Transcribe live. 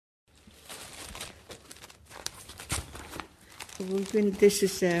This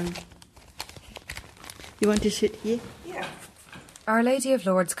is, you want to sit here? Yeah. Our Lady of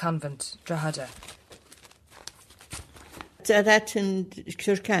Lourdes Convent, Drogheda. So that's in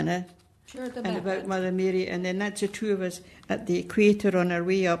Turkana, and about Mother Mary, and then that's the two of us at the equator on our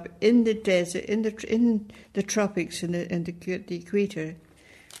way up in the desert, in the tropics, in the equator.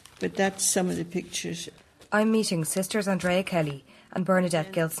 But that's some of the pictures. I'm meeting Sisters Andrea Kelly and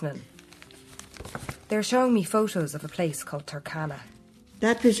Bernadette Gilsnan. They're showing me photos of a place called Turkana.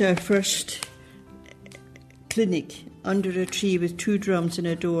 That was our first clinic under a tree with 2 drums and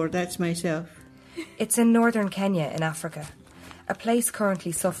a door. That's myself. It's in northern Kenya in Africa, a place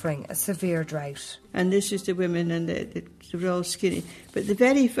currently suffering a severe drought. And this is the women, and they're all skinny. But the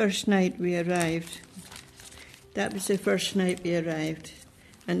very first night we arrived, that was the first night we arrived.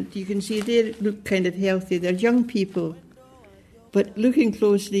 And you can see they look kind of healthy. They're young people. But looking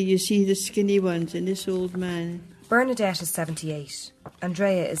closely, you see the skinny ones and this old man. Bernadette is 78.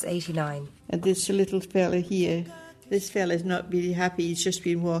 Andrea is 89. And this little fella here. This fella's not really happy. He's just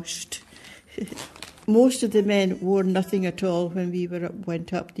been washed. Most of the men wore nothing at all when we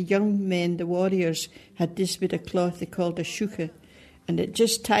went up. The young men, the warriors, had this bit of cloth they called a shuka, and it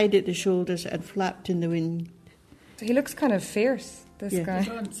just tied at the shoulders and flapped in the wind. So he looks kind of fierce, this guy.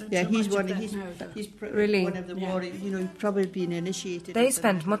 Yeah, he's really one of the warriors. You know, he's probably been initiated. They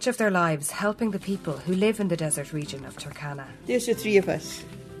spend much of their lives helping the people who live in the desert region of Turkana. There's the 3 of us.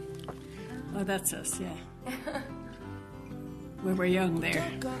 Oh, that's us, yeah. We were young there.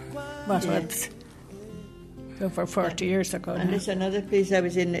 What was over 40 years ago now. And there's another place I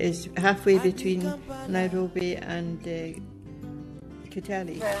was in, is halfway between Nairobi and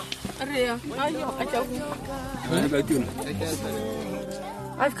Kitale.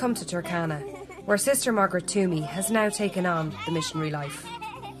 I've come to Turkana, where Sister Margaret Toomey has now taken on the missionary life.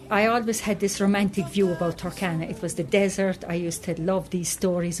 I always had this romantic view about Turkana. It was the desert. I used to love these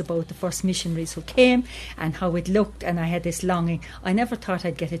stories about the first missionaries who came and how it looked, and I had this longing. I never thought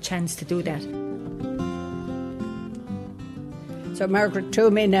I'd get a chance to do that. So Margaret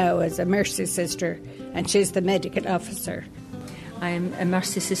Toomey now is a Mercy sister, and she's the medical officer. I'm a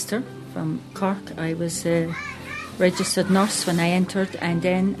Mercy sister from Cork. I was a registered nurse when I entered, and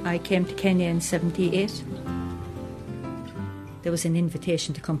then I came to Kenya in 1978. There was an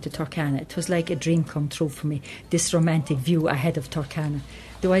invitation to come to Turkana. It was like a dream come true for me, this romantic view I had of Turkana.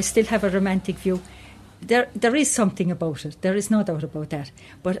 Do I still have a romantic view? There is something about it. There is no doubt about that.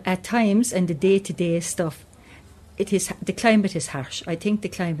 But at times, in the day-to-day stuff, the climate is harsh. I think the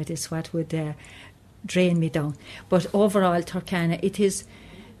climate is what would drain me down. But overall, Turkana,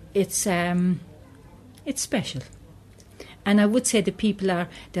 it's special. And I would say the people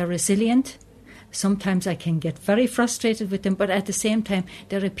they're resilient. Sometimes I can get very frustrated with them, but at the same time,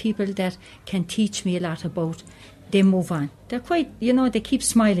 there are people that can teach me a lot about. They move on. They're quite, they keep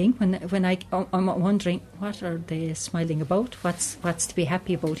smiling when I'm wondering, what are they smiling about? What's to be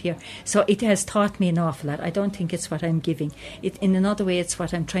happy about here? So it has taught me an awful lot. I don't think it's what I'm giving. In another way, it's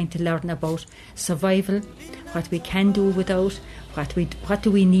what I'm trying to learn about survival, what we can do without, what do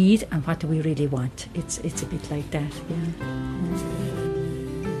we need, and what do we really want. It's a bit like that, yeah.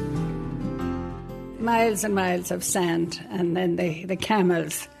 Miles and miles of sand, and then the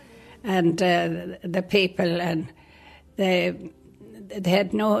camels, and the people, and they'd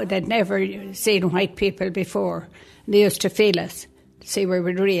never seen white people before. They used to feel us, see we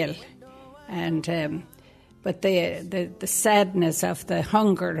were real, and but the sadness of the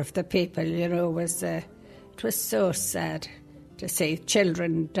hunger of the people, was it was so sad to see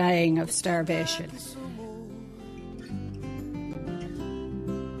children dying of starvation.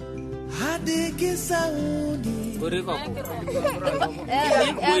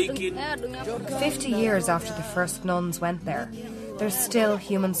 50 years after the first nuns went there, there's still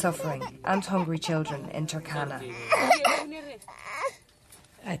human suffering and hungry children in Turkana.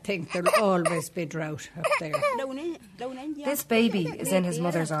 I think there'll always be drought up there. This baby is in his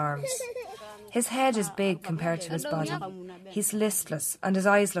mother's arms. His head is big compared to his body. He's listless and his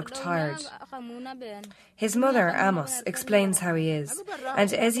eyes look tired. His mother, Amos, explains how he is,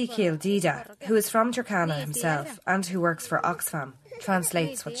 and Ezekiel Dida, who is from Turkana himself and who works for Oxfam,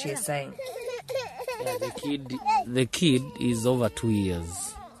 translates what she is saying. Yeah, the kid is over 2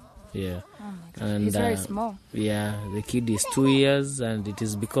 years. Yeah. And he's very small. Yeah, the kid is 2 years, and it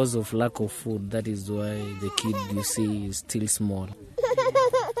is because of lack of food. That is why the kid, you see, is still small.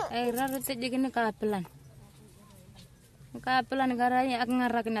 At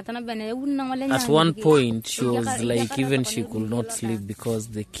one point, she was like, even she could not sleep because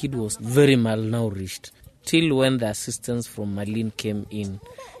the kid was very malnourished. Till when the assistance from Marlene came in,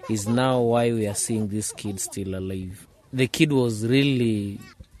 is now why we are seeing this kid still alive. the kid was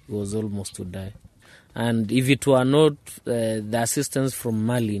almost to die. And if it were not the assistance from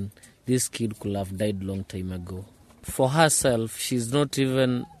Marlene, this kid could have died long time ago. For herself, she's not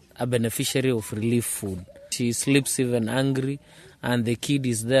even a beneficiary of relief food. She sleeps even hungry, and the kid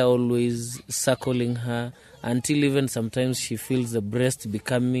is there always suckling her until even sometimes she feels the breast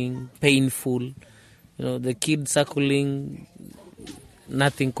becoming painful. The kid suckling,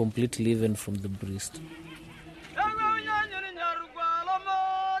 nothing completely even from the breast.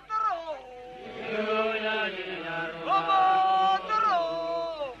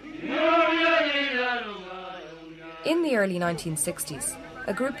 In the early 1960s,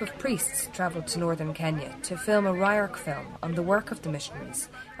 a group of priests travelled to northern Kenya to film a Ryark film on the work of the missionaries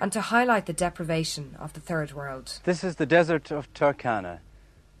and to highlight the deprivation of the Third World. This is the desert of Turkana,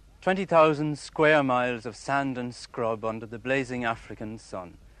 20,000 square miles of sand and scrub under the blazing African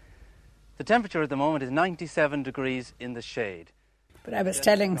sun. The temperature at the moment is 97 degrees in the shade. But I was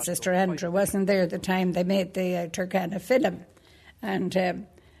telling Sister Andrew, wasn't there the time they made the Turkana film, and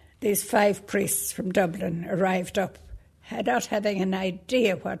these 5 priests from Dublin arrived up, not having an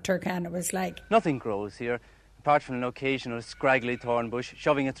idea what Turkana was like. Nothing grows here, apart from an occasional scraggly thorn bush,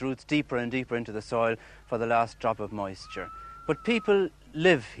 shoving its roots deeper and deeper into the soil for the last drop of moisture. But people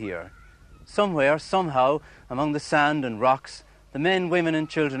live here. Somewhere, somehow, among the sand and rocks, the men, women and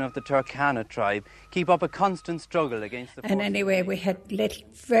children of the Turkana tribe keep up a constant struggle against the... And anyway, we had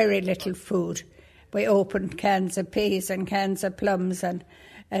very little food. We opened cans of peas and cans of plums and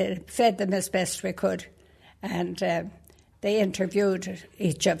fed them as best we could. And they interviewed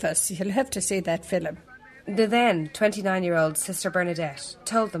each of us. You'll have to see that film. The then 29-year-old Sister Bernadette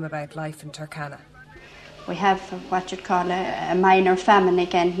told them about life in Turkana. We have what you'd call a minor famine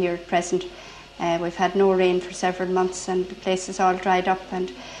again here at present. We've had no rain for several months and the place is all dried up,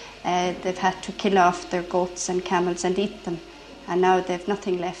 and they've had to kill off their goats and camels and eat them, and now they've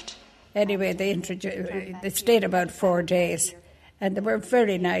nothing left. Anyway, they stayed about 4 days, and they were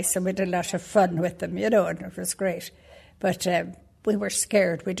very nice, and we had a lot of fun with them, and it was great. But we were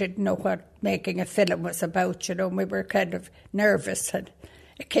scared. We didn't know what making a film was about, and we were kind of nervous, and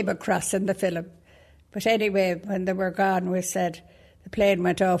it came across in the film. But anyway, when they were gone, we said, the plane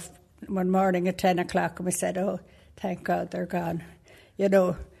went off one morning at 10 o'clock, and we said, oh, thank God they're gone.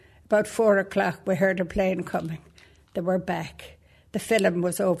 About 4 o'clock we heard a plane coming. They were back. The film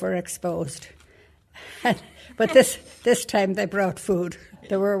was overexposed. But this time they brought food.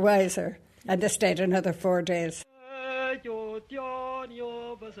 They were wiser, and they stayed another 4 days.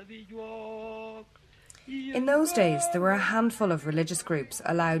 In those days, there were a handful of religious groups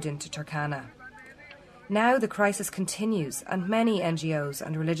allowed into Turkana. Now the crisis continues, and many NGOs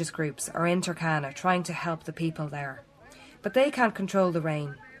and religious groups are in Turkana trying to help the people there. But they can't control the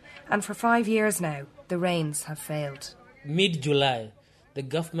rain, and for 5 years now, the rains have failed. Mid-July, the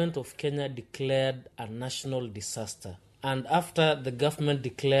government of Kenya declared a national disaster. And after the government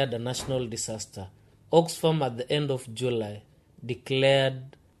declared a national disaster, Oxfam at the end of July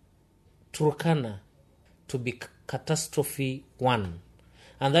declared Turkana to be Catastrophe 1.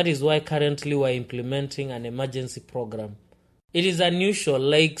 And that is why currently we're implementing an emergency program. It is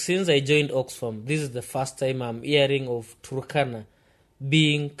unusual, since I joined Oxfam, this is the first time I'm hearing of Turkana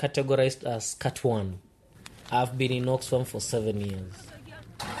being categorized as Cat 1. I've been in Oxfam for 7 years.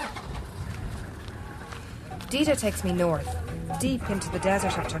 Dita takes me north, deep into the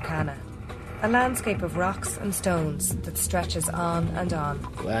desert of Turkana, a landscape of rocks and stones that stretches on and on.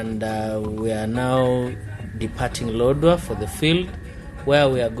 And we are now departing Lodwar for the field, where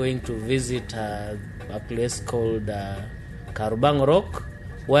we are going to visit a place called Karubang Rock,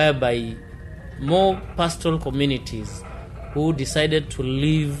 whereby more pastoral communities who decided to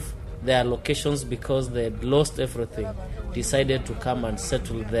leave their locations because they had lost everything decided to come and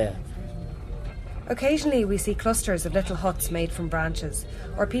settle there. Occasionally we see clusters of little huts made from branches,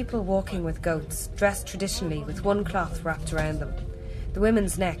 or people walking with goats, dressed traditionally with one cloth wrapped around them, the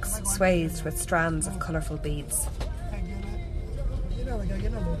women's necks swathed with strands of colourful beads.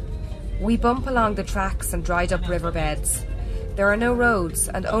 We bump along the tracks and dried up riverbeds. There are no roads,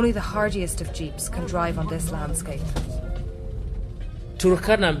 and only the hardiest of jeeps can drive on this landscape.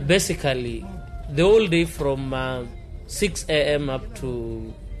 Turkana, basically, the whole day from 6 a.m. up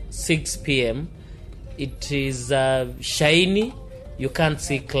to 6 p.m., it is shiny. You can't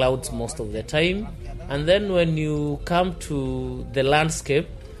see clouds most of the time. And then when you come to the landscape,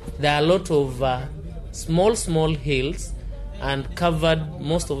 there are a lot of small hills, and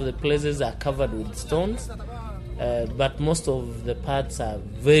most of the places are covered with stones, but most of the parts are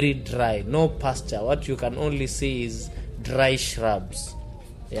very dry, no pasture. What you can only see is dry shrubs.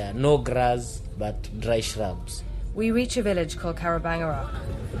 No grass, but dry shrubs. We reach a village called Carabangarock,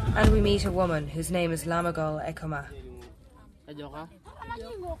 and we meet a woman whose name is Lamagol Ekoma.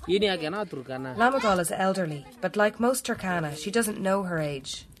 Lamagol is elderly, but like most Turkana, she doesn't know her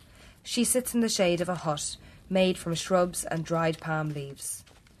age. She sits in the shade of a hut made from shrubs and dried palm leaves.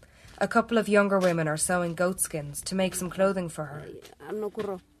 A couple of younger women are sewing goat skins to make some clothing for her.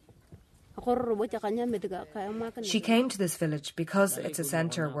 She came to this village because it's a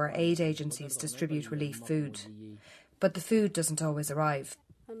centre where aid agencies distribute relief food. But the food doesn't always arrive.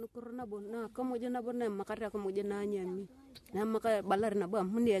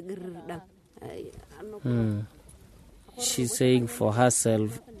 She's saying for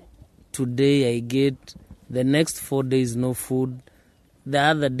herself, today I get, the next 4 days no food, the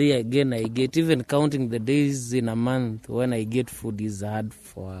other day again I get, even counting the days in a month when I get food is hard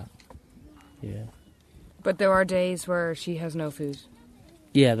for her. Yeah. But there are days where she has no food.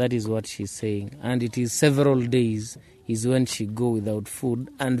 Yeah, that is what she's saying. And it is several days is when she go without food,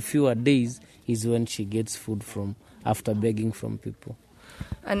 and fewer days is when she gets food from after begging from people.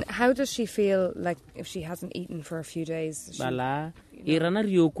 And how does she feel like if she hasn't eaten for a few days? Bala, irana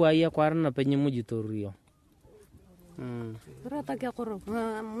rio kwa ya kwa na penye mujito rio.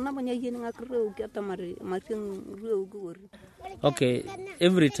 Okay,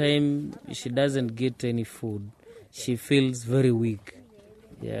 every time she doesn't get any food, she feels very weak.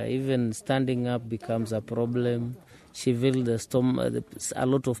 Yeah, even standing up becomes a problem. She feels the stomach, a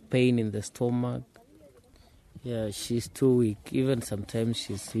lot of pain in the stomach. Yeah, she's too weak. Even sometimes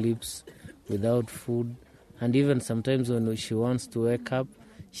she sleeps without food. And even sometimes when she wants to wake up,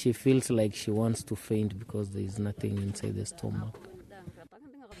 she feels like she wants to faint because there is nothing inside the stomach.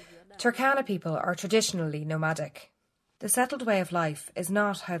 Turkana people are traditionally nomadic. The settled way of life is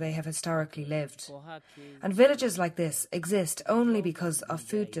not how they have historically lived. And villages like this exist only because of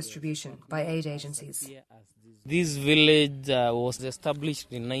food distribution by aid agencies. This village was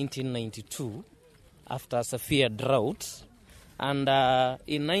established in 1992 after a severe drought. And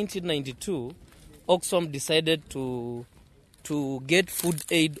in 1992, Oxfam decided to get food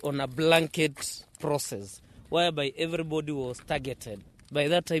aid on a blanket process, whereby everybody was targeted. By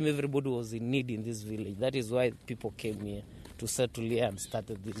that time, everybody was in need in this village. That is why people came here to settle here and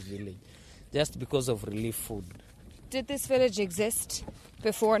started this village, just because of relief food. Did this village exist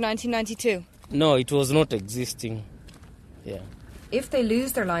before 1992? No, it was not existing. Yeah. If they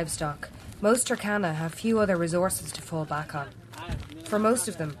lose their livestock, most Turkana have few other resources to fall back on. For most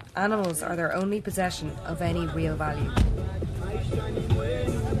of them, animals are their only possession of any real value.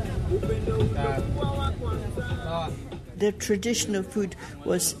 Their traditional food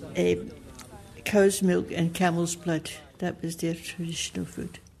was cow's milk and camel's blood. That was their traditional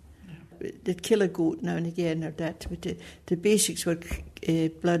food. They'd kill a goat now and again or that, but the basics were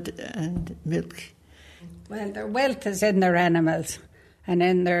blood and milk. Well, their wealth is in their animals and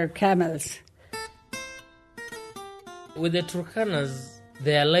in their camels. With the Turkanas,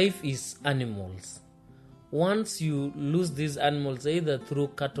 their life is animals. Once you lose these animals, either through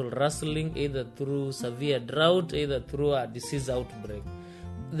cattle rustling, either through severe drought, either through a disease outbreak,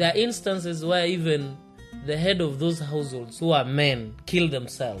 there are instances where even the head of those households, who are men, kill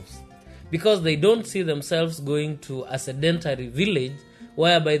themselves because they don't see themselves going to a sedentary village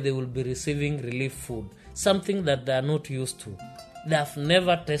whereby they will be receiving relief food, something that they are not used to. They have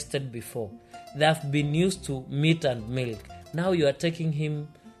never tasted before. They have been used to meat and milk. Now you are taking him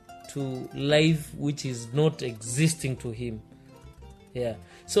to life which is not existing to him. Yeah.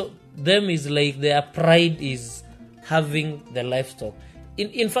 So them is like their pride is having the livestock.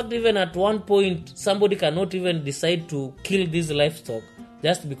 In fact, even at one point, somebody cannot even decide to kill these livestock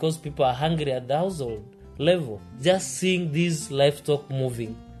just because people are hungry at the household level. Just seeing these livestock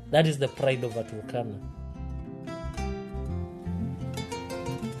moving, that is the pride of a Turkana.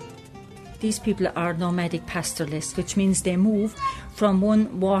 These people are nomadic pastoralists, which means they move from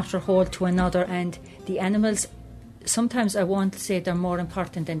one water hole to another, and the animals, sometimes I won't say they're more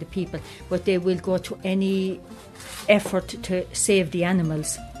important than the people, but they will go to any effort to save the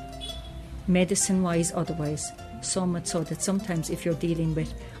animals, medicine-wise, otherwise. So much so that sometimes if you're dealing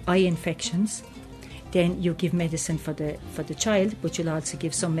with eye infections, then you give medicine for the child, but you'll also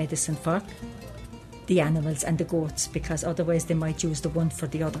give some medicine for the animals and the goats, because otherwise they might use the one for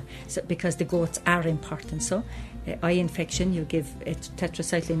the other. So, because the goats are important. So, eye infection, you give a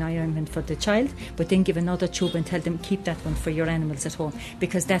tetracycline eye ointment for the child, but then give another tube and tell them keep that one for your animals at home,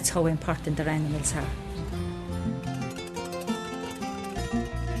 because that's how important their animals are.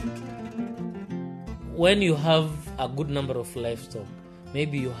 When you have a good number of livestock,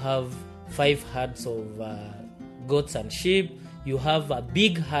 maybe you have 5 herds of goats and sheep, you have a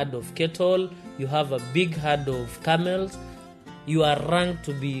big herd of cattle, you have a big herd of camels, you are ranked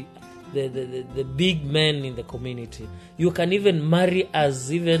to be the big men in the community. You can even marry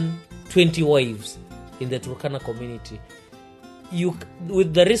as even 20 wives in the Turkana community. You,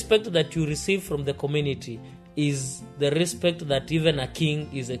 with the respect that you receive from the community, is the respect that even a king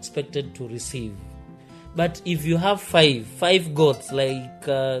is expected to receive. But if you have five goats, like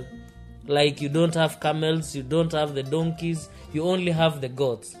you don't have camels, you don't have the donkeys, you only have the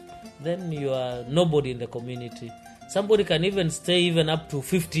goats, then you are nobody in the community. Somebody can even stay even up to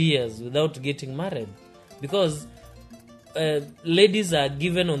 50 years without getting married, because ladies are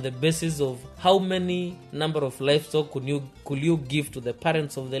given on the basis of how many number of livestock could you give to the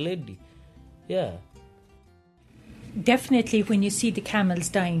parents of the lady. Yeah. Definitely, when you see the camels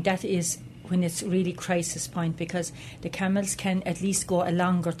dying, that is when it's really crisis point, because the camels can at least go a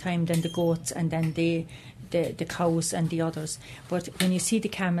longer time than the goats and then the cows and the others. But when you see the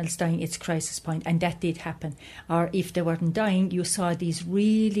camels dying, it's crisis point, and that did happen. Or if they weren't dying, you saw these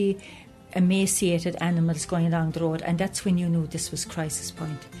really emaciated animals going along the road, and that's when you knew this was crisis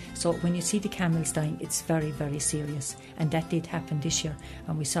point. So when you see the camels dying, it's very, very serious, and that did happen this year,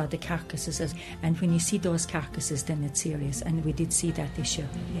 and we saw the carcasses, and when you see those carcasses, then it's serious, and we did see that this year.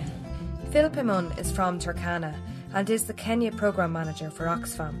 Yeah. Phil Pimon is from Turkana and is the Kenya Programme Manager for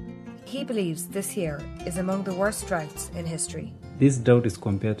Oxfam. He believes this year is among the worst droughts in history. This drought is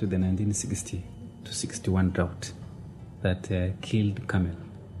compared to the 1960 to 61 drought that killed camel.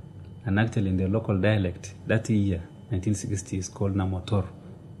 And actually in the local dialect, that year, 1960, is called Namotor.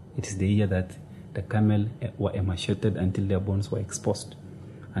 It is the year that the camel were emaciated until their bones were exposed,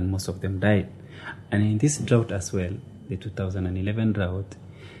 and most of them died. And in this drought as well, the 2011 drought,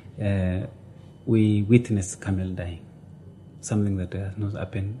 we witnessed camel dying, something that has not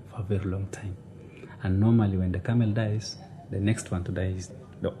happened for a very long time. And normally when the camel dies, the next one to die is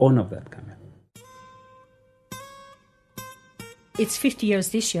the owner of that camel. It's 50 years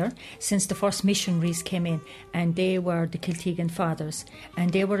this year since the first missionaries came in, and they were the Kiltegan Fathers,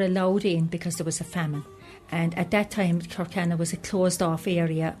 and they were allowed in because there was a famine. And at that time, Turkana was a closed-off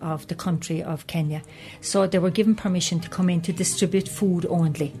area of the country of Kenya. So they were given permission to come in to distribute food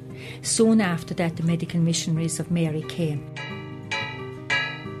only. Soon after that, the Medical Missionaries of Mary came.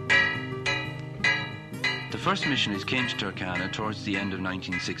 The first missionaries came to Turkana towards the end of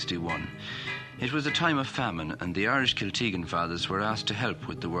 1961. It was a time of famine, and the Irish Kiltegan Fathers were asked to help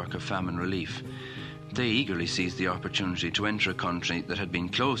with the work of famine relief. They eagerly seized the opportunity to enter a country that had been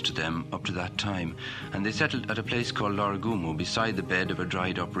closed to them up to that time, and they settled at a place called Lorgumu beside the bed of a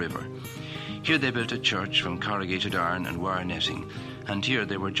dried-up river. Here they built a church from corrugated iron and wire netting, and here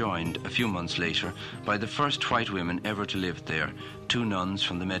they were joined, a few months later, by the first white women ever to live there, 2 nuns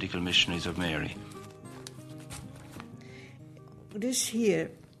from the Medical Missionaries of Mary. This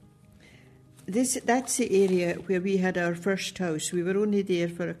here, that's the area where we had our first house. We were only there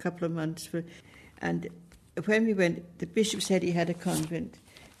for a couple of months. And when we went, the bishop said he had a convent.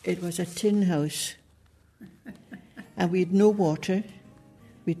 It was a tin house. And we had no water,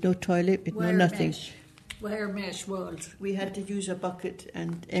 we had no toilet, we had no nothing. Wire mesh walls. We had to use a bucket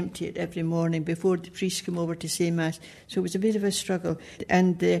and empty it every morning before the priest came over to say Mass. So it was a bit of a struggle.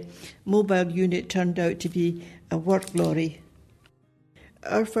 And the mobile unit turned out to be a work lorry.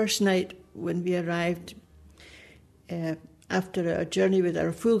 Our first night when we arrived, after a journey with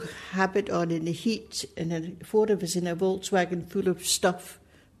our full habit on in the heat, and then 4 of us in a Volkswagen full of stuff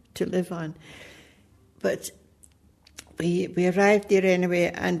to live on. But we arrived there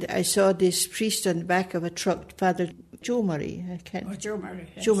anyway, and I saw this priest on the back of a truck, Father Joe Murray. Joe Murray.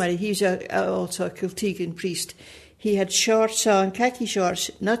 Yes. Joe Murray, he's also a Kiltegan priest. He had shorts on, khaki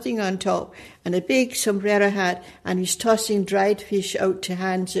shorts, nothing on top, and a big sombrero hat, and he's tossing dried fish out to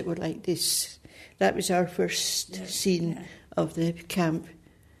hands that were like this. That was our first scene of the camp.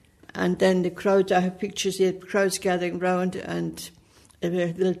 And then the crowds, I have pictures there, crowds gathering round, and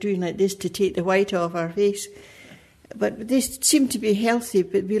they were doing like this to take the white off our face. But they seemed to be healthy,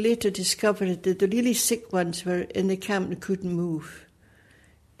 but we later discovered that the really sick ones were in the camp and couldn't move.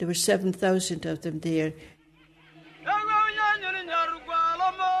 There were 7,000 of them there.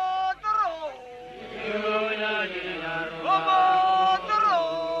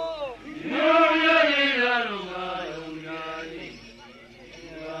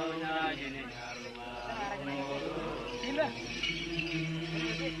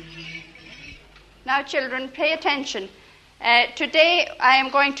 Now, children, pay attention. Today I am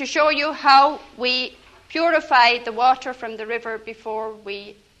going to show you how we purify the water from the river before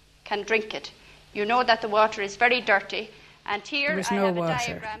we can drink it. You know that the water is very dirty, and here there was I no have water. a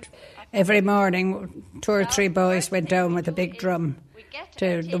diagram. Every morning, 2 or 3 boys went down with a big drum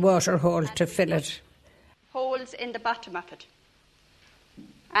to the water hole to fill it. Holes in the bottom of it.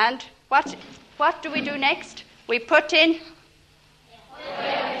 And what do we do next? We put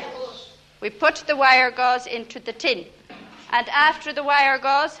the wire gauze into the tin. And after the wire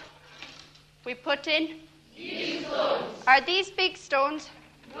gauze, we put in these stones. Are these big stones?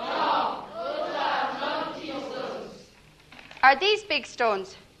 No, those are not big stones. Are these big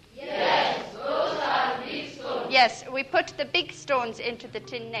stones? Yes, those are big stones. Yes, we put the big stones into the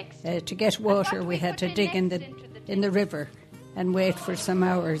tin next. To get water, we had to dig in the river and wait for some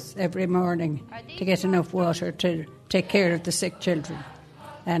hours every morning to get enough water to take care of the sick children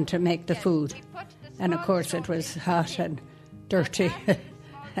and to make the food. And of course it was hot and dirty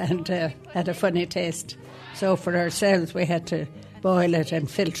and had a funny taste. So for ourselves we had to boil it and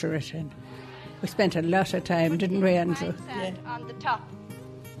filter it, and we spent a lot of time, didn't we, Andrew? Sand on the top.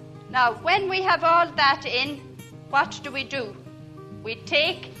 Now when we have all that in, what do? We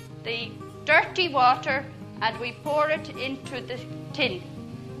take the dirty water and we pour it into the tin,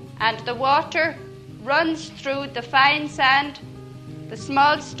 and the water runs through the fine sand, the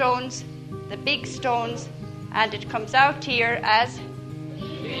small stones, the big stones, and it comes out here as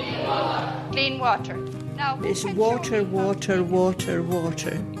clean water. Now, it's water, water, water,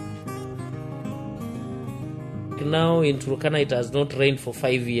 water. Now in Turkana it has not rained for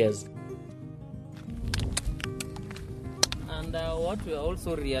 5 years. And what we are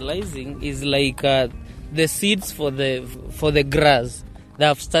also realizing is the seeds for the grass, they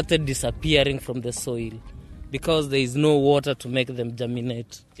have started disappearing from the soil because there is no water to make them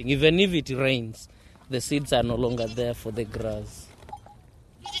germinate. Even if it rains, the seeds are no longer there for the grass.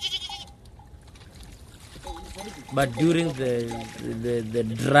 But during the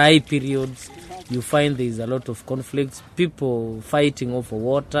dry periods, you find there is a lot of conflicts, people fighting over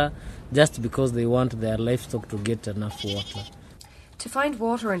water just because they want their livestock to get enough water. To find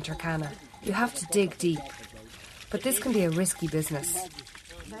water in Turkana, you have to dig deep. But this can be a risky business.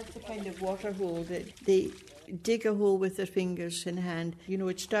 That's the kind of water hole that they dig a hole with their fingers in hand. You know,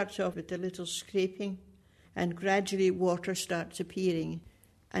 it starts off with a little scraping and gradually water starts appearing.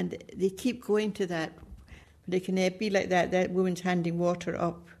 And they keep going to that. They can be like that woman's handing water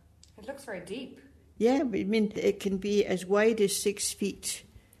up. It looks very deep. Yeah, I mean, it can be as wide as 6 feet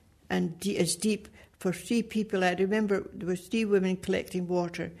and as deep for 3 people. I remember there were 3 women collecting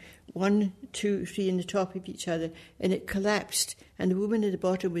water, 1, 2, 3 in the top of each other, and it collapsed, and the woman at the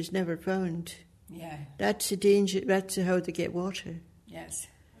bottom was never found. Yeah. That's the danger, that's how they get water. Yes.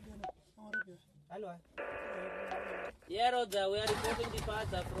 Yeah, Roger, we are reporting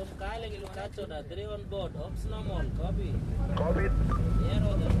departure from Kaleng Ilukachoda, 3 on board. Ops normal, copy. Yeah,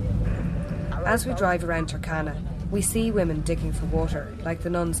 Roger. As we drive around Turkana, we see women digging for water, like the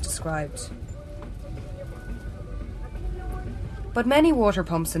nuns described. But many water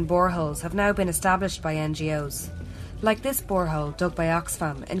pumps and boreholes have now been established by NGOs, like this borehole dug by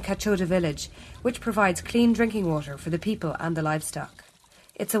Oxfam in Kachoda village, which provides clean drinking water for the people and the livestock.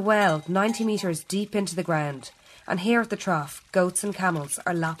 It's a well 90 metres deep into the ground, and here at the trough, goats and camels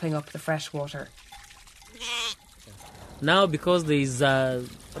are lapping up the fresh water. Now, because there is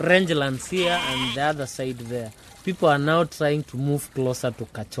rangelands here and the other side there, people are now trying to move closer to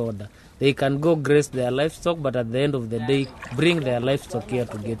Kachoda. They can go graze their livestock, but at the end of the day, bring their livestock here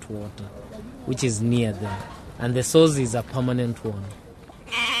to get water, which is near them. And the source is a permanent one.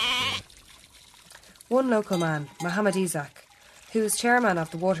 One local man, Mohammed Isaac, who is chairman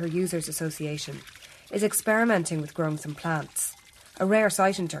of the Water Users Association, is experimenting with growing some plants, a rare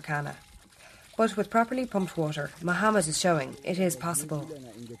sight in Turkana. But with properly pumped water, Mohammed is showing it is possible.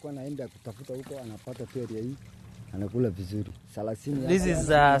 This is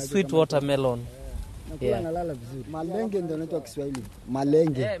sweet watermelon. Yeah.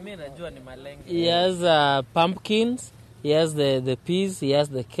 He has pumpkins, he has the peas, he has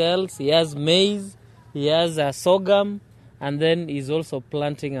the kales, he has maize, he has sorghum, and then he's also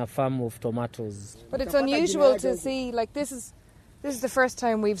planting a farm of tomatoes. But it's unusual to see, like, this is the first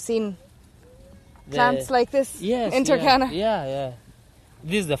time we've seen plants like this in Turkana. Yeah.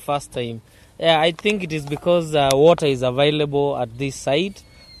 This is the first time. Yeah, I think it is because water is available at this site,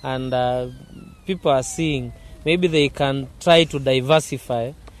 and people are seeing maybe they can try to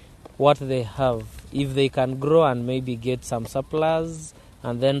diversify what they have. If they can grow and maybe get some surplus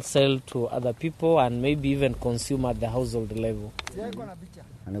and then sell to other people and maybe even consume at the household level.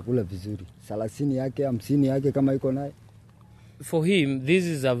 For him, this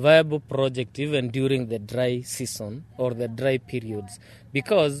is a viable project even during the dry season or the dry periods,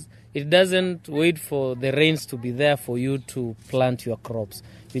 because It doesn't wait for the rains to be there for you to plant your crops.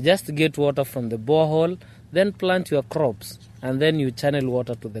 You just get water from the borehole, then plant your crops, and then you channel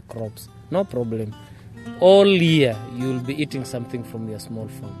water to the crops. No problem. All year, you'll be eating something from your small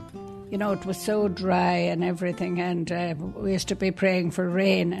farm. You know, it was so dry and everything, and we used to be praying for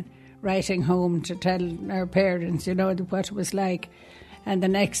rain and writing home to tell our parents, you know, what it was like. And the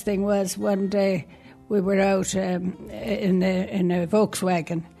next thing was, one day we were out in a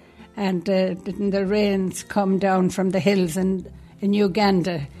Volkswagen, and didn't the rains come down from the hills in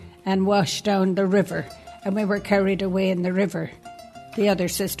Uganda and wash down the river, and we were carried away in the river, the other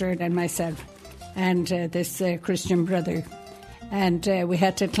sister and myself and this Christian brother, and we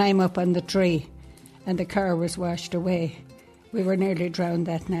had to climb up on the tree, and the car was washed away. We were nearly drowned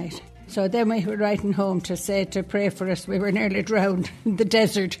that night. So then we were writing home to pray for us. We were nearly drowned in the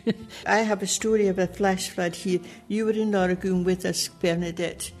desert. I have a story of a flash flood here. You were in Lorragoon with us,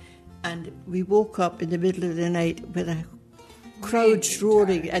 Bernadette, and we woke up in the middle of the night with a crowds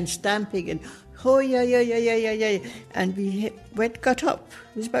roaring and stamping and oh yeah, and we got up.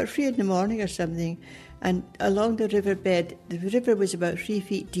 It was about 3 a.m. or something, and along the riverbed, the river was about 3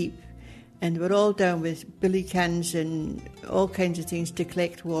 feet deep, and we're all down with billy cans and all kinds of things to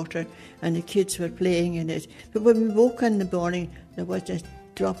collect water, and the kids were playing in it. But when we woke in the morning, there wasn't a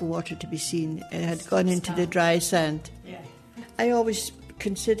drop of water to be seen. It had gone into the dry sand. Yeah. I always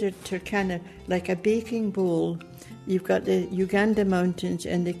considered Turkana like a baking bowl. You've got the Uganda mountains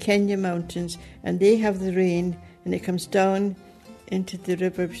and the Kenya mountains, and they have the rain, and it comes down into the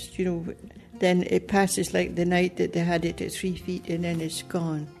river, you know, then it passes like the night that they had it at 3 feet, and then it's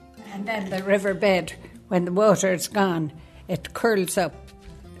gone. And then the riverbed, when the water is gone, it curls up,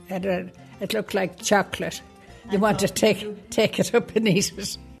 and it looked like chocolate. You want to take it up and eat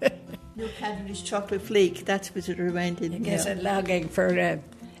it. No Cadbury's chocolate flake, that's what it reminded me of. Yes, a longing for a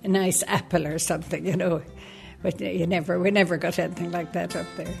nice apple or something, you know. But we never got anything like that up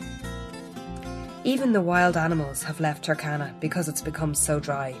there. Even the wild animals have left Turkana because it's become so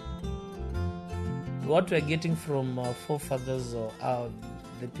dry. What we're getting from our forefathers or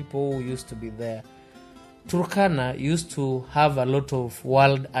the people who used to be there, Turkana used to have a lot of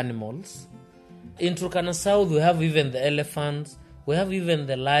wild animals. In Turkana South, we have even the elephants, we have even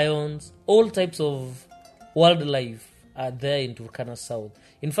the lions, all types of wildlife are there in Turkana South.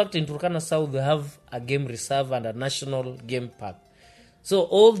 In fact, in Turkana South, we have a game reserve and a national game park. So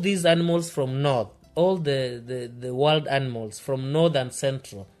all these animals from north, all the wild animals from north and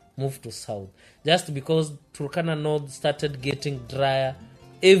central moved to south. Just because Turkana North started getting drier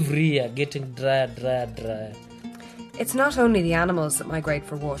every year, getting drier. It's not only the animals that migrate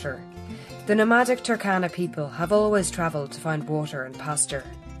for water. The nomadic Turkana people have always travelled to find water and pasture.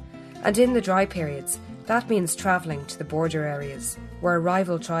 And in the dry periods, that means travelling to the border areas where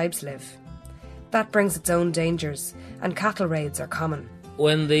rival tribes live. That brings its own dangers, and cattle raids are common.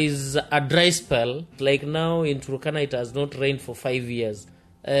 When there is a dry spell, like now in Turkana it has not rained for 5 years,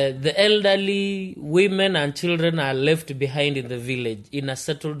 the elderly, women and children are left behind in the village, in a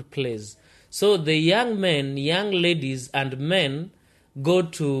settled place. So the young men, young ladies and men go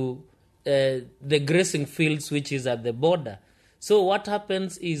to the grazing fields which is at the border. So what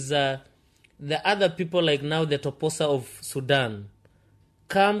happens is the other people, like now the Toposa of Sudan,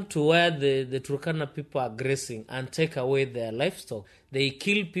 come to where the Turkana people are grazing and take away their livestock. They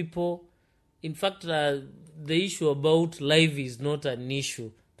kill people. In fact, the issue about life is not an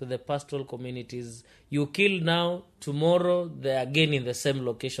issue to the pastoral communities. You kill now, tomorrow they're again in the same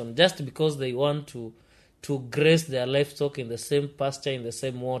location just because they want to graze their livestock in the same pasture, in the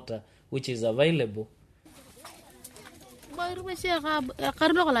same water which is available.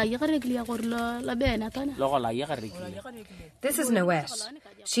 This is Noette.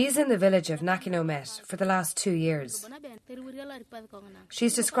 She's in the village of Nakinomet for the last 2 years.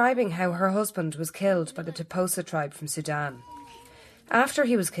 She's describing how her husband was killed by the Toposa tribe from Sudan. After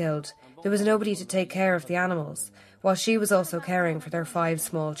he was killed, there was nobody to take care of the animals, while she was also caring for their 5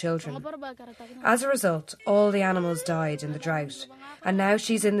 small children. As a result, all the animals died in the drought, and now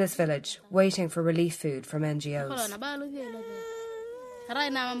she's in this village, waiting for relief food from NGOs.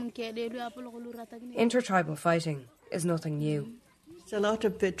 Intertribal fighting is nothing new. It's a lot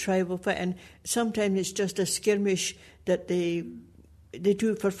of tribal fight, and sometimes it's just a skirmish that they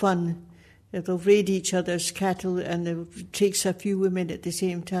do for fun. They'll raid each other's cattle, and it takes a few women at the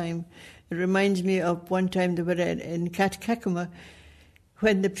same time. It reminds me of one time they were in Kakuma,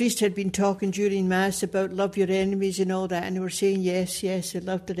 when the priest had been talking during Mass about love your enemies and all that, and they were saying, yes, they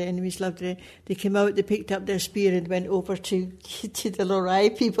loved their enemies, They came out, they picked up their spear and went over to the Lorai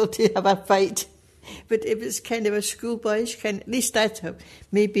people to have a fight. But it was kind of a schoolboyish kind. At least that's how.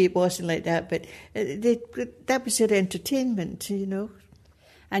 Maybe it wasn't like that, but that was their entertainment, you know.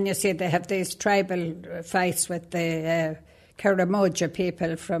 And you see, they have these tribal fights with the Karamoja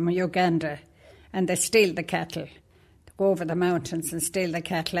people from Uganda, and they steal the cattle, go over the mountains and steal the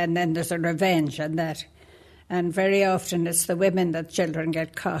cattle, and then there's a revenge on that. And very often it's the women that children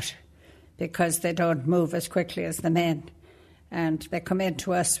get caught because they don't move as quickly as the men. And they come in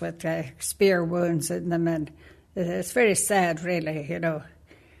to us with spear wounds in them, and it's very sad, really, you know.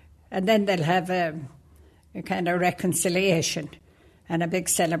 And then they'll have a kind of reconciliation and a big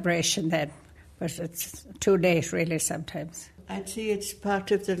celebration then. But it's too late, really, sometimes. I'd say it's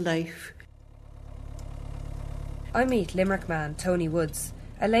part of their life. I meet Limerick man Tony Woods,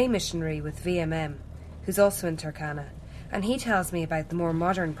 a lay missionary with VMM, who's also in Turkana, and he tells me about the more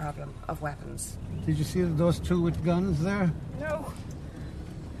modern problem of weapons. Did you see those two with guns there? No.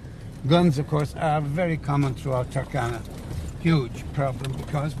 Guns, of course, are very common throughout Turkana. Huge problem,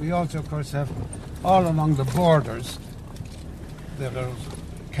 because we also, of course, have all along the borders, there are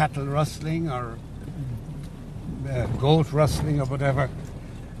cattle rustling or goat rustling or whatever.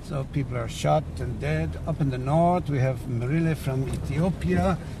 So people are shot and dead. Up in the north, we have Merile from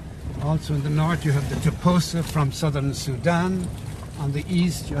Ethiopia. Also in the north, you have the Toposa from southern Sudan. On the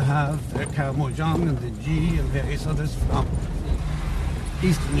east, you have the Karamojong and the G and various others from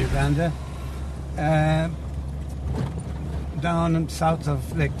eastern Uganda. Down and south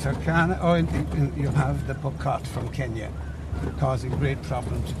of Lake Turkana, you have the Pokot from Kenya, causing great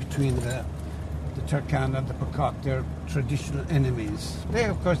problems between the Turkana and the Pokot. They're traditional enemies. They,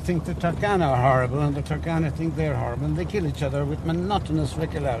 of course, think the Turkana are horrible, and the Turkana think they're horrible, and they kill each other with monotonous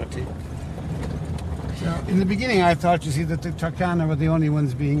regularity. So, in the beginning, I thought, you see, that the Turkana were the only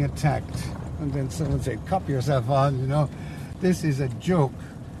ones being attacked. And then someone said, cop yourself on, you know. This is a joke.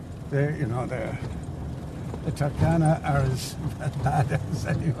 The Turkana are as bad as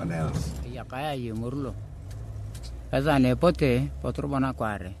anyone else.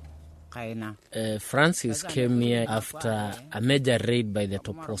 Francis came here after a major raid by the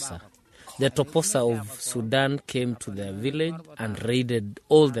Toposa. The Toposa of Sudan came to their village and raided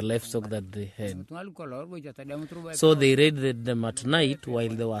all the livestock that they had. So they raided them at night while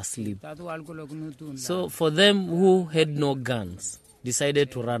they were asleep. So for them who had no guns,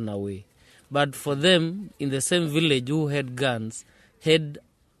 decided to run away. But for them in the same village who had guns, had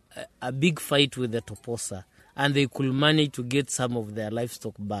a big fight with the Toposa, and they could manage to get some of their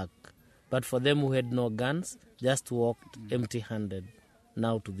livestock back. But for them who had no guns, just walked empty-handed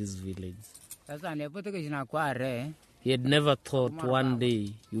now to this village. He had never thought one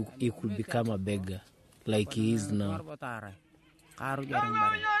day he could become a beggar like he is now.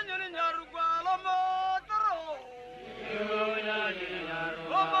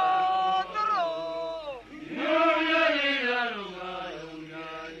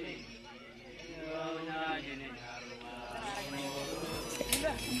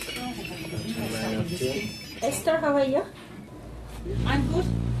 Esther, how are you? I'm good.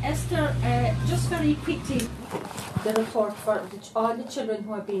 Esther, just very quickly, the report for all the children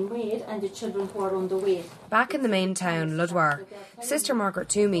who are being weighed and the children who are underweight. Back in the main town, Ludwar, Sister Margaret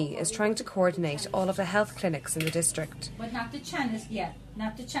Toomey is trying to coordinate all of the health clinics in the district. But not the channels,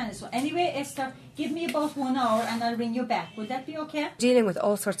 not the channels. So anyway, Esther, give me about 1 hour and I'll ring you back. Would that be okay? Dealing with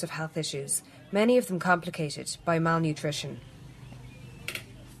all sorts of health issues, many of them complicated by malnutrition.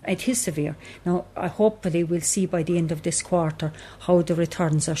 It is severe. Now, hopefully we'll see by the end of this quarter how the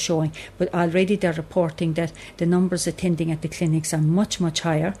returns are showing. But already they're reporting that the numbers attending at the clinics are much, much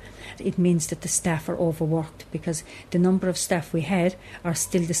higher. It means that the staff are overworked because the number of staff we had are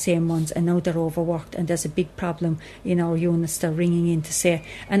still the same ones, and now they're overworked, and there's a big problem in our units. They're ringing in to say,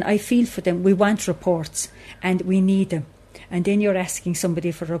 and I feel for them. We want reports and we need them. And then you're asking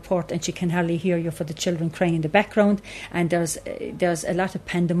somebody for a report and she can hardly hear you for the children crying in the background, and there's a lot of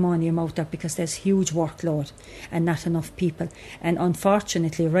pandemonium out there because there's huge workload and not enough people. And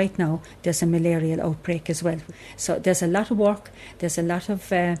unfortunately right now there's a malarial outbreak as well. So there's a lot of work, there's a lot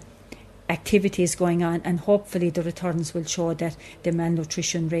of activities going on, and hopefully the returns will show that the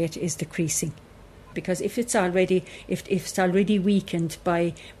malnutrition rate is decreasing. Because if it's already weakened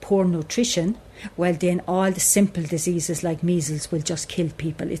by poor nutrition, well then all the simple diseases like measles will just kill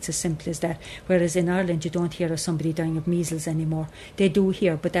people. It's as simple as that. Whereas in Ireland you don't hear of somebody dying of measles anymore. They do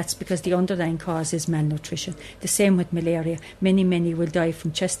here, but that's because the underlying cause is malnutrition. The same with malaria. Many will die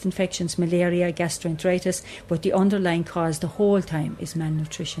from chest infections, malaria, gastroenteritis, but the underlying cause the whole time is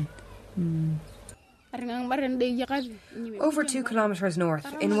malnutrition. Over 2 kilometres north,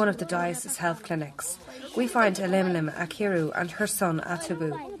 in one of the diocese health clinics, we find Elemlem Akiru and her son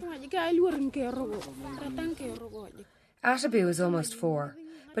Atubu. Atabu is almost 4,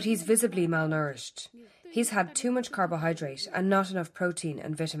 but he's visibly malnourished. He's had too much carbohydrate and not enough protein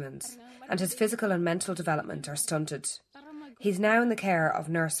and vitamins, and his physical and mental development are stunted. He's now in the care of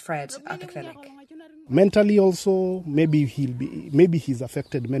Nurse Fred at the clinic. Mentally also, maybe he's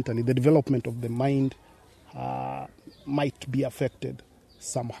affected mentally. The development of the mind might be affected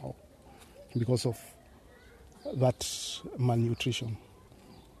somehow because of that malnutrition.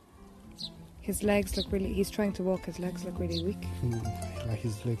 His legs look really... He's trying to walk, his legs look really weak.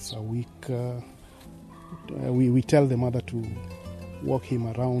 His legs are weak. We tell the mother to walk him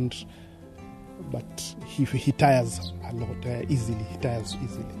around, but he tires a lot easily. He tires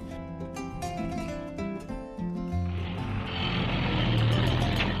easily.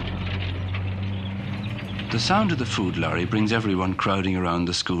 The sound of the food lorry brings everyone crowding around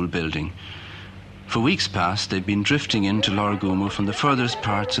the school building. For weeks past, they've been drifting into Lorgumu from the furthest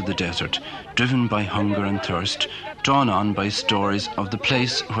parts of the desert, driven by hunger and thirst, drawn on by stories of the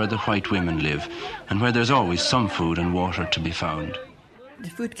place where the white women live, and where there's always some food and water to be found. The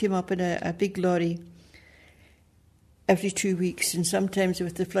food came up in a big lorry every 2 weeks, and sometimes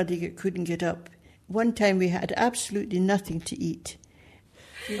with the flooding it couldn't get up. One time we had absolutely nothing to eat.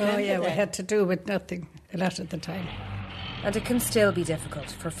 Oh yeah, we had to do with nothing a lot of the time. And it can still be difficult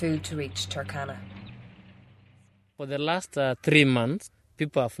for food to reach Turkana. For the last 3 months,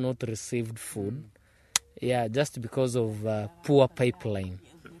 people have not received food. Yeah, just because of poor pipeline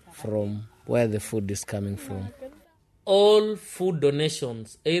from where the food is coming from. All food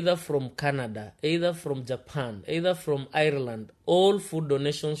donations, either from Canada, either from Japan, either from Ireland, all food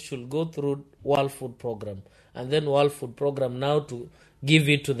donations should go through World Food Programme. And then World Food Programme now to give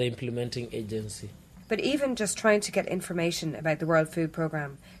it to the implementing agency. But even just trying to get information about the World Food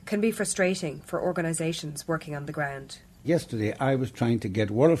Programme can be frustrating for organisations working on the ground. Yesterday I was trying to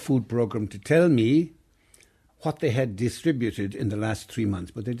get World Food Programme to tell me what they had distributed in the last 3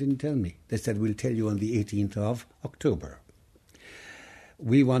 months, but they didn't tell me. They said, we'll tell you on the 18th of October.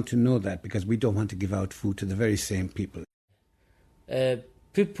 We want to know that because we don't want to give out food to the very same people.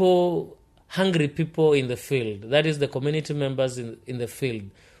 Hungry people in the field, that is the community members in the field,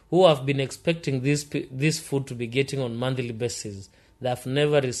 who have been expecting this food to be getting on monthly basis. They have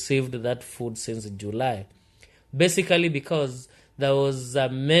never received that food since July. Basically because there was a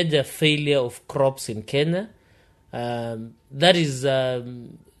major failure of crops in Kenya. That is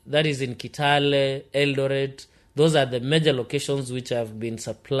in Kitale, Eldoret. Those are the major locations which have been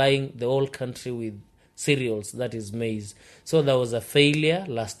supplying the whole country with cereals, that is maize. So there was a failure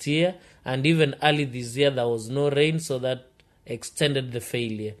last year, and even early this year there was no rain, so that extended the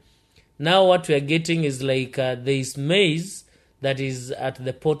failure. Now what we are getting is like there is maize that is at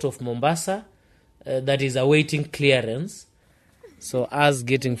the port of Mombasa that is awaiting clearance. So us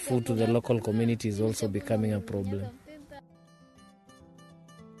getting food to the local community is also becoming a problem.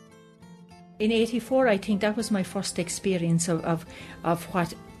 In 84, I think that was my first experience of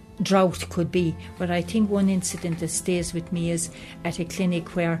what drought could be. But I think one incident that stays with me is at a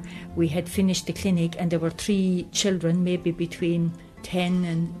clinic where we had finished the clinic and there were 3 children, maybe between 10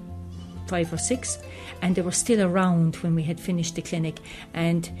 and 5 or 6, and they were still around when we had finished the clinic.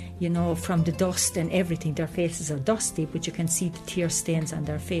 And you know, from the dust and everything, their faces are dusty, but you can see the tear stains on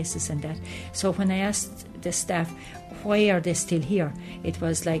their faces and that. So when I asked the staff, why are they still here? It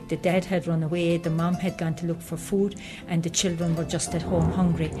was like the dad had run away, the mom had gone to look for food, and the children were just at home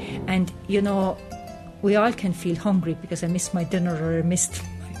hungry. And you know, we all can feel hungry because I missed my dinner or I missed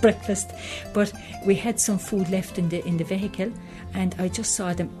my breakfast, but we had some food left in the vehicle, and I just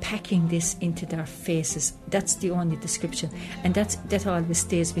saw them packing this into their faces. That's the only description, and that always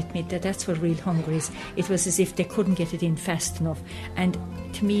stays with me. That's what real hunger is. It was as if they couldn't get it in fast enough, and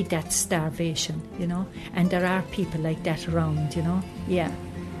to me that's starvation, you know. And there are people like that around, you know. Yeah.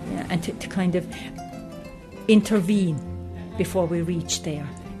 And to kind of intervene before we reach there.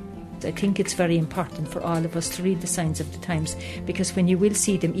 I think it's very important for all of us to read the signs of the times, because when you will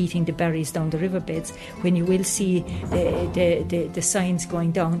see them eating the berries down the riverbeds, when you will see the signs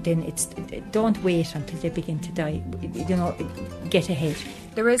going down, then don't wait until they begin to die. You know, get ahead.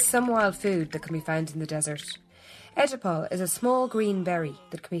 There is some wild food that can be found in the desert. Etapol is a small green berry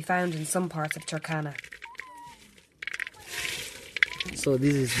that can be found in some parts of Turkana. So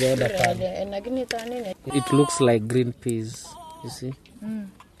this is the other part. It looks like green peas, you see.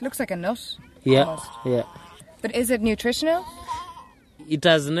 Looks like a nut. Yeah, almost. yeah. But is it nutritional? It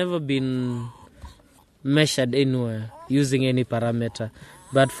has never been measured anywhere using any parameter.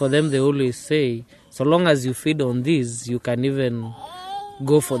 But for them, they always say, so long as you feed on this, you can even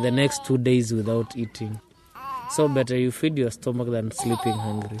go for the next 2 days without eating. So better you feed your stomach than sleeping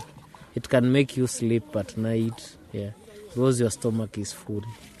hungry. It can make you sleep at night, because your stomach is full.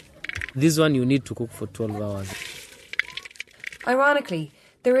 This one you need to cook for 12 hours. Ironically,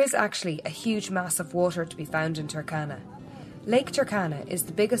 there is actually a huge mass of water to be found in Turkana. Lake Turkana is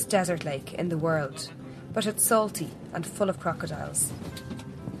the biggest desert lake in the world, but it's salty and full of crocodiles.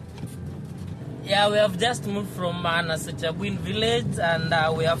 Yeah, we have just moved from Nasachabwin village, and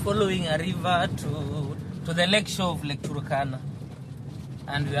we are following a river to the lake shore of Lake Turkana.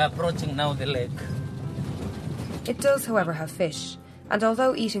 And we are approaching now the lake. It does, however, have fish, and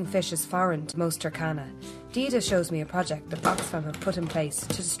although eating fish is foreign to most Turkana, Dida shows me a project that Oxfam have put in place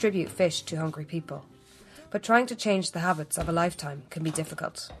to distribute fish to hungry people. But trying to change the habits of a lifetime can be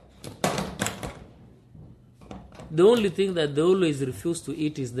difficult. The only thing that they always refuse to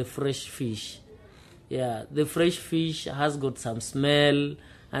eat is the fresh fish. Yeah, the fresh fish has got some smell,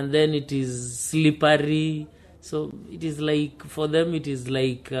 and then it is slippery. So it is like, for them, it is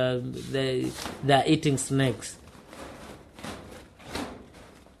like they are eating snakes.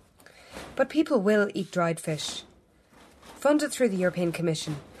 But people will eat dried fish. Funded through the European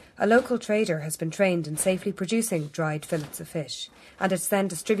Commission, a local trader has been trained in safely producing dried fillets of fish, and it's then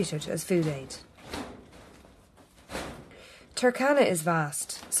distributed as food aid. Turkana is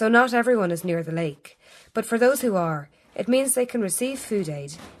vast, so not everyone is near the lake, but for those who are, it means they can receive food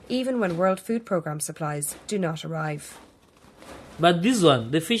aid even when World Food Programme supplies do not arrive. But this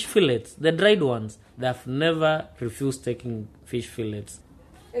one, the fish fillets, the dried ones, they have never refused taking fish fillets.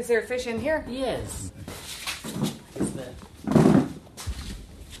 Is there fish in here? Yes. It's there.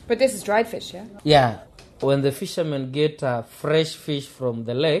 But this is dried fish, yeah? Yeah. When the fishermen get fresh fish from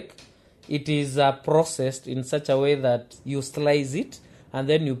the lake, it is processed in such a way that you slice it and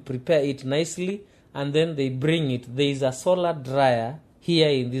then you prepare it nicely, and then they bring it. There is a solar dryer here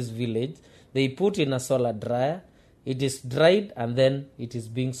in this village. They put in a solar dryer. It is dried and then it is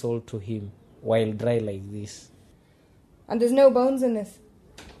being sold to him while dry like this. And there's no bones in this?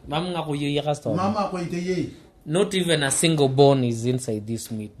 Not even a single bone is inside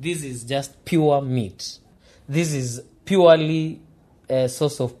this meat. This is just pure meat. This is purely a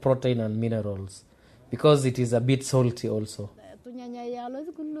source of protein and minerals because it is a bit salty also.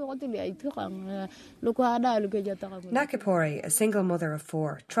 Nakapori, a single mother of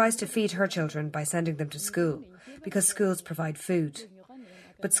 4, tries to feed her children by sending them to school because schools provide food.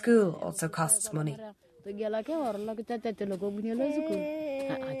 But school also costs money. But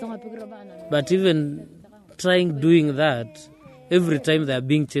even doing that, every time they are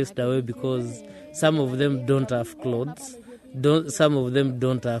being chased away because some of them don't have clothes, some of them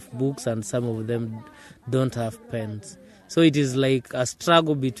don't have books, and some of them don't have pens. So it is like a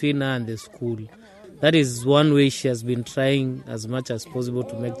struggle between her and the school. That is one way she has been trying as much as possible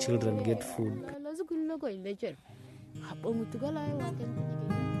to make children get food.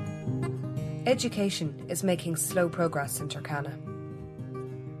 Education is making slow progress in Turkana.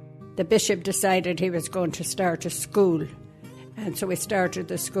 The bishop decided he was going to start a school, and so we started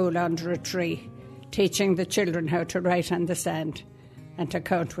the school under a tree, teaching the children how to write on the sand and to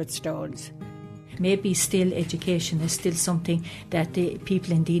count with stones. Maybe still education is still something that the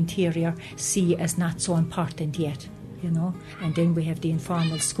people in the interior see as not so important yet, you know. And then we have the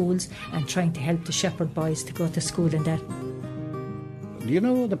informal schools and trying to help the shepherd boys to go to school and that. Do you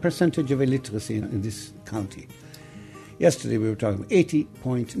know the percentage of illiteracy in this county? Yesterday we were talking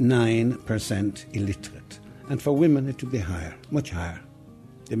 80.9% illiterate. And for women it would be higher, much higher.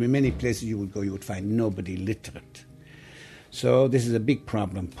 There are many places you would go, you would find nobody literate. So this is a big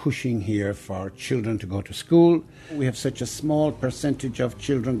problem, pushing here for children to go to school. We have such a small percentage of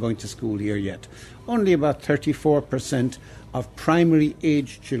children going to school here yet. Only about 34% of primary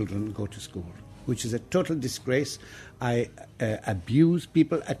age children go to school, which is a total disgrace. I abuse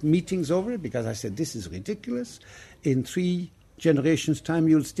people at meetings over it because I said, this is ridiculous. In 3 generations' time,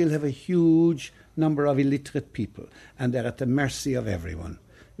 you'll still have a huge number of illiterate people, and they're at the mercy of everyone.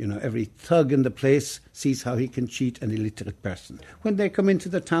 You know, every thug in the place sees how he can cheat an illiterate person. When they come into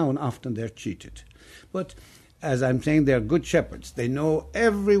the town, often they're cheated. But as I'm saying, they're good shepherds. They know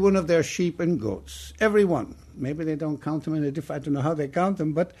every one of their sheep and goats, every one. Maybe they don't count them, and I don't know how they count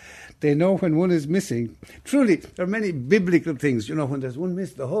them, but they know when one is missing. Truly, there are many biblical things. You know, when there's one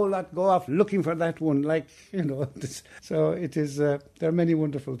missed, the whole lot go off looking for that one, like, you know. So it is, there are many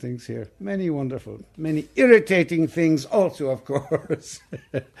wonderful things here. Many wonderful, many irritating things also, of course.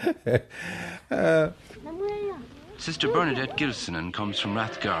 Sister Bernadette Gilsonan comes from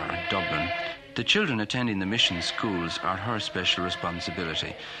Rathgar, Dublin. The children attending the mission schools are her special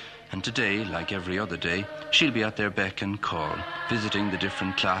responsibility. And today, like every other day, she'll be at their beck and call, visiting the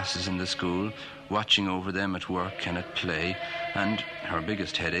different classes in the school, watching over them at work and at play, and, her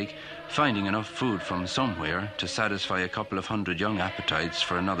biggest headache, finding enough food from somewhere to satisfy a couple of hundred young appetites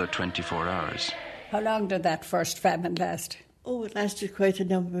for another 24 hours. How long did that first famine last? Oh, it lasted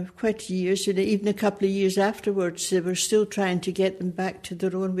quite years, and even a couple of years afterwards. They were still trying to get them back to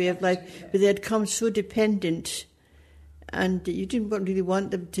their own way of life, but they had come so dependent, and you didn't really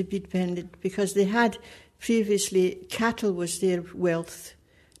want them to be dependent because they had previously, cattle was their wealth,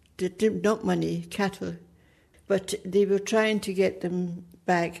 not money, cattle. But they were trying to get them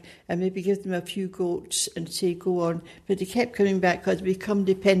back and maybe give them a few goats and say, go on. But they kept coming back because they become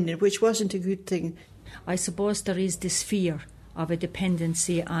dependent, which wasn't a good thing. I suppose there is this fear of a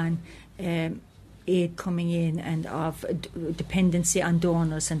dependency on aid coming in and of dependency on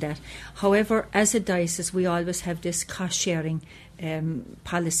donors and that. However, as a diocese, we always have this cost-sharing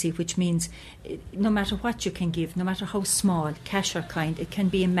policy, which means no matter what you can give, no matter how small, cash or kind, it can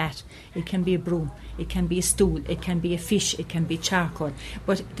be a mat, it can be a broom, it can be a stool, it can be a fish, it can be charcoal.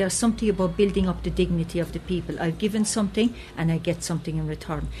 But there's something about building up the dignity of the people. I've given something and I get something in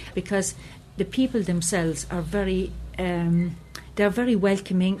return, because the people themselves are they're very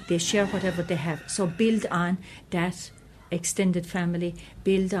welcoming, they share whatever they have. So build on that extended family,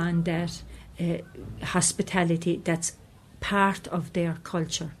 build on that hospitality that's part of their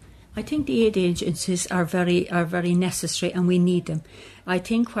culture. I think the aid agencies are very necessary, and we need them. I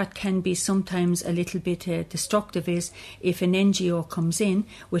think what can be sometimes a little bit destructive is if an NGO comes in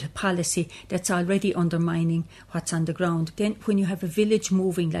with a policy that's already undermining what's on the ground. Then when you have a village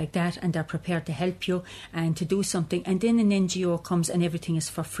moving like that and they're prepared to help you and to do something, and then an NGO comes and everything is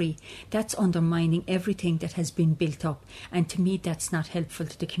for free, that's undermining everything that has been built up. And to me, that's not helpful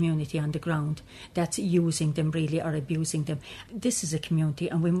to the community on the ground. That's using them really, or abusing them. This is a community,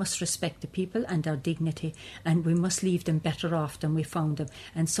 and we must respect the people and their dignity, and we must leave them better off than we found them.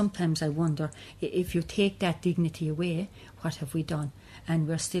 And sometimes I wonder, if you take that dignity away, what have we done? And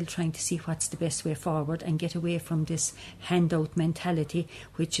we're still trying to see what's the best way forward and get away from this handout mentality,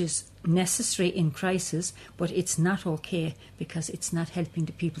 which is necessary in crisis, but it's not okay because it's not helping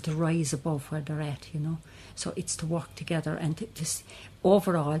the people to rise above where they're at, So it's to work together, and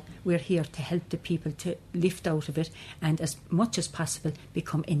overall we're here to help the people to lift out of it and as much as possible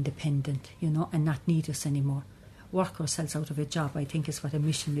become independent, and not need us anymore. Work ourselves out of a job, I think, is what a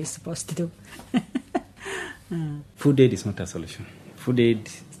missionary is supposed to do. Food aid is not a solution. Food aid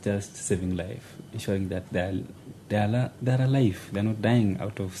is just saving life, ensuring that they're alive, they're not dying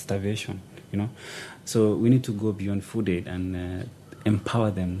out of starvation, So we need to go beyond food aid and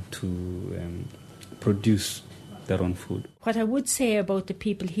empower them to produce their own food. What I would say about the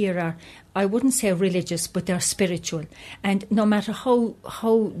people here are, I wouldn't say religious, but they're spiritual. And no matter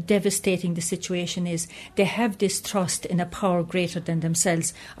how devastating the situation is, they have this trust in a power greater than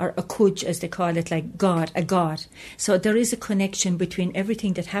themselves, or a kuj, as they call it, like God, a God. So there is a connection between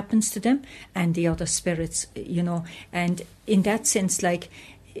everything that happens to them and the other spirits, And in that sense,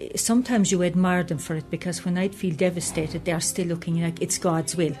 sometimes you admire them for it, because when I'd feel devastated, they are still looking like it's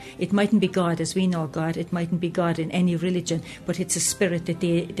God's will. It mightn't be God as we know God, it mightn't be God in any religion, but it's a spirit that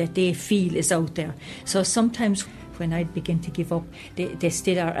they feel is out there. So sometimes when I'd begin to give up, they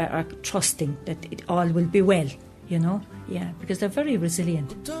still are trusting that it all will be well, Yeah, because they're very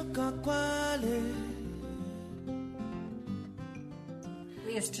resilient.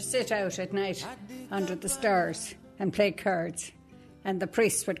 We used to sit out at night under the stars and play cards. And the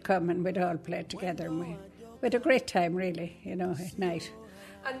priests would come and we'd all play together. And we had a great time, really, at night.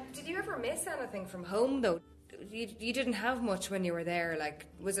 And did you ever miss anything from home, though? You didn't have much when you were there.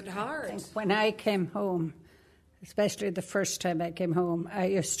 Was it hard? When I came home, especially the first time I came home, I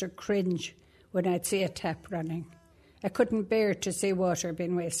used to cringe when I'd see a tap running. I couldn't bear to see water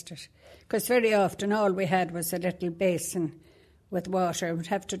being wasted, because very often all we had was a little basin with water. It would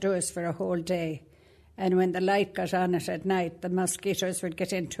have to do us for a whole day. And when the light got on it at night, the mosquitoes would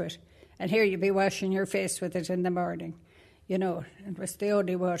get into it. And here you'd be washing your face with it in the morning. It was the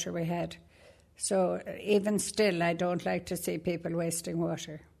only water we had. So even still, I don't like to see people wasting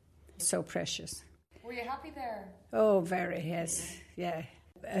water. It's so precious. Were you happy there? Oh, very, yes. Yeah.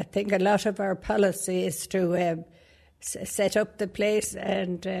 I think a lot of our policy is to set up the place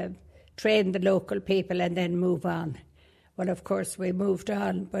and train the local people and then move on. Well, of course, we moved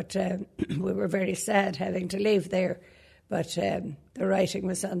on, but we were very sad having to leave there. But the writing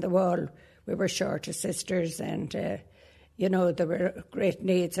was on the wall. We were short of sisters, and, there were great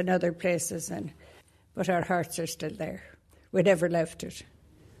needs in other places. But our hearts are still there. We never left it.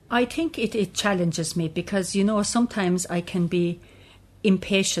 I think it challenges me because, sometimes I can be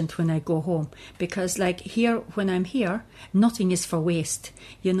impatient when I go home, because like here, when I'm here, nothing is for waste.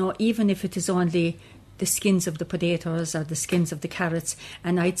 You know, even if it is only the skins of the potatoes or the skins of the carrots,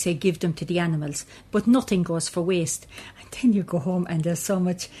 and I'd say give them to the animals, but nothing goes for waste. And then you go home and there's so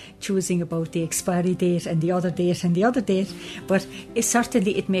much choosing about the expiry date and the other date and the other date, but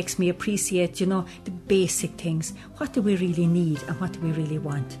certainly it makes me appreciate, you know, the basic things. What do we really need and what do we really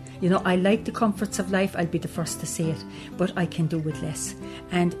want? You know, I like the comforts of life, I'll be the first to say it, but I can do with less.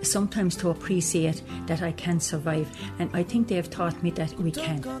 And sometimes to appreciate that I can survive, and I think they have taught me that we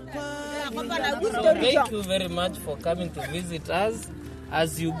can. So thank you very much for coming to visit us.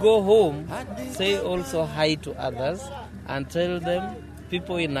 As you go home, say also hi to others and tell them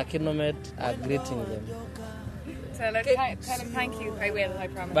people in Nakinomet are greeting them. Tell them thank you. I will, I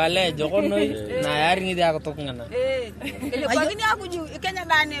promise. Bale, jokonoi na yaringi dia kutokungana. So as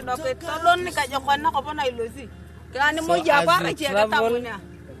you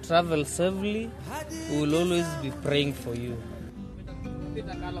travel safely, we will always be praying for you.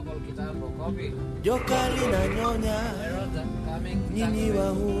 Jokali na nyonya nyinyi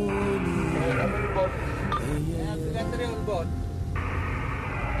wahuni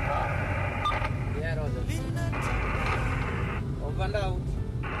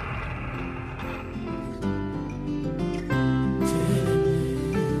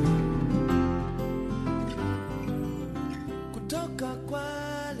kutoka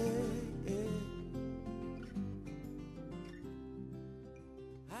Kwale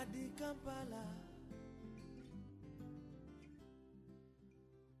hadi Kampala.